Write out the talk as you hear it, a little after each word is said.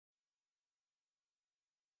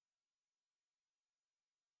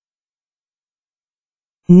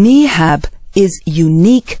Kneehab is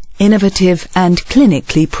unique, innovative and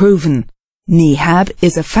clinically proven. Kneehab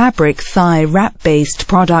is a fabric thigh wrap-based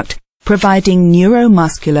product providing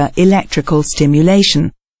neuromuscular electrical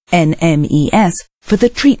stimulation, NMES, for the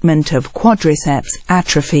treatment of quadriceps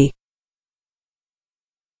atrophy.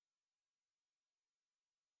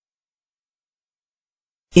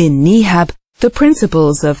 In Kneehab, the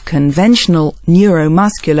principles of conventional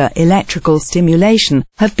neuromuscular electrical stimulation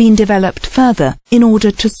have been developed further in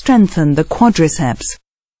order to strengthen the quadriceps.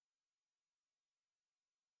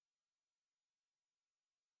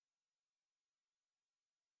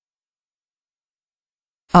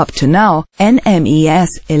 Up to now, NMES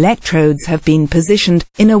electrodes have been positioned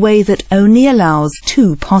in a way that only allows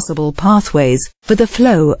two possible pathways for the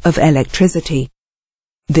flow of electricity.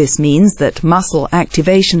 This means that muscle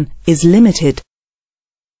activation is limited.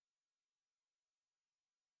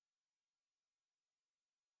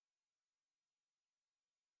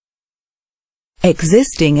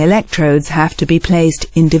 Existing electrodes have to be placed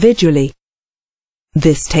individually.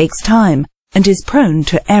 This takes time and is prone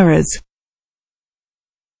to errors.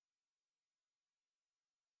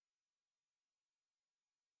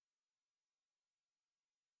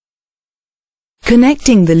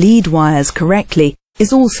 Connecting the lead wires correctly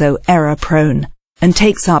is also error-prone and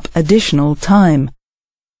takes up additional time.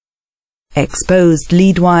 Exposed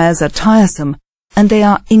lead wires are tiresome and they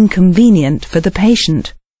are inconvenient for the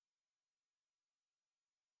patient.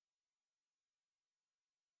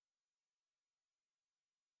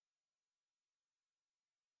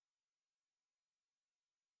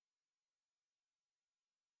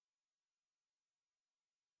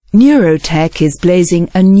 Neurotech is blazing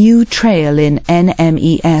a new trail in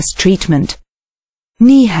NMES treatment.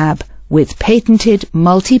 Kneehab with patented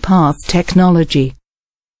multipath technology.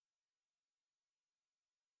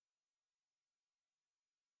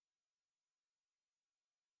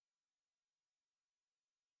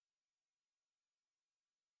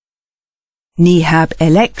 Kneehab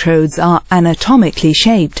electrodes are anatomically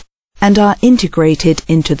shaped and are integrated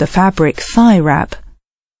into the fabric thigh wrap.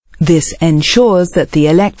 This ensures that the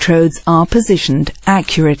electrodes are positioned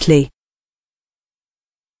accurately.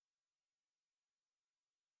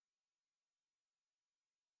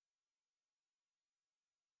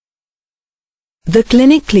 The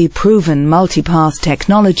clinically proven multipath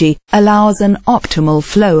technology allows an optimal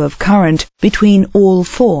flow of current between all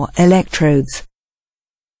four electrodes.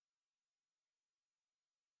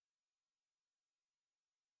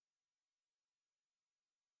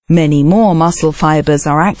 Many more muscle fibers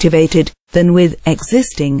are activated than with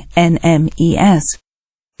existing NMES.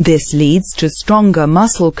 This leads to stronger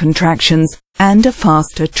muscle contractions and a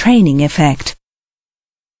faster training effect.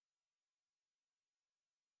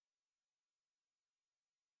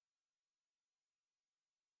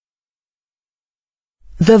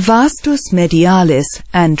 The VASTUS medialis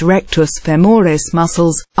and RECTUS femoris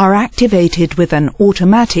muscles are activated with an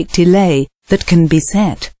automatic delay that can be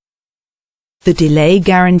set. The delay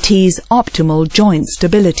guarantees optimal joint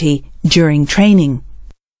stability during training.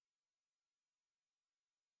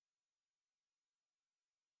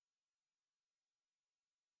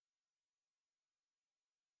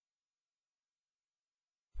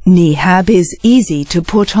 Kneehab is easy to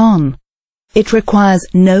put on. It requires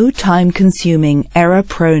no time-consuming,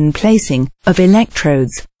 error-prone placing of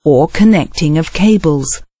electrodes or connecting of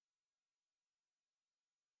cables.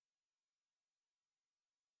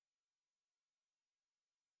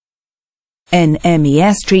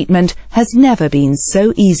 NMES treatment has never been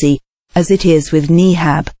so easy as it is with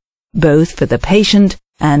Kneehab, both for the patient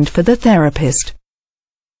and for the therapist.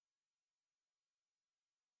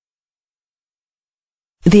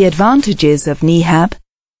 The advantages of Kneehab: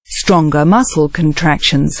 stronger muscle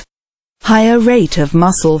contractions, higher rate of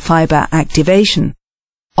muscle fiber activation,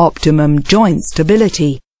 optimum joint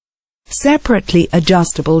stability, separately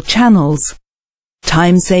adjustable channels,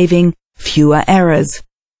 time saving, fewer errors,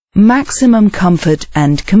 maximum comfort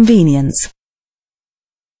and convenience.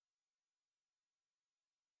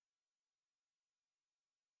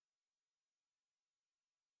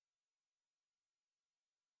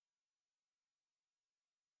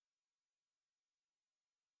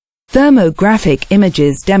 Thermographic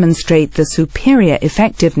images demonstrate the superior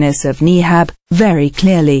effectiveness of Kneehab very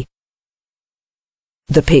clearly.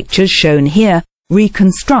 The pictures shown here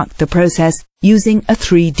reconstruct the process using a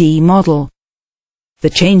 3D model. The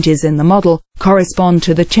changes in the model correspond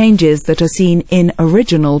to the changes that are seen in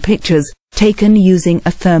original pictures taken using a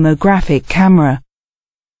thermographic camera.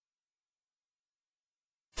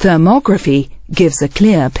 Thermography gives a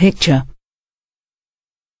clear picture.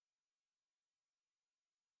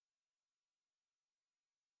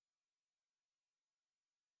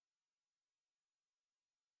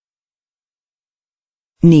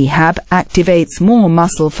 Kneehab activates more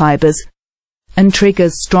muscle fibers and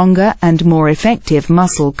triggers stronger and more effective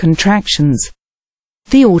muscle contractions.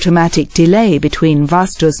 The automatic delay between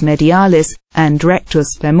vastus medialis and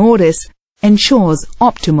rectus femoris ensures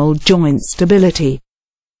optimal joint stability.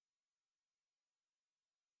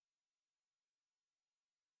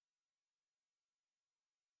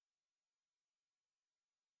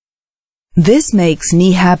 This makes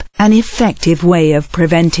Kneehab an effective way of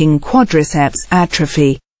preventing quadriceps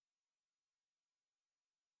atrophy.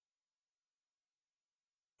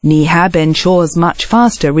 Kneehab ensures much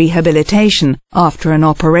faster rehabilitation after an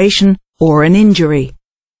operation or an injury,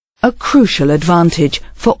 a crucial advantage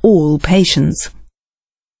for all patients.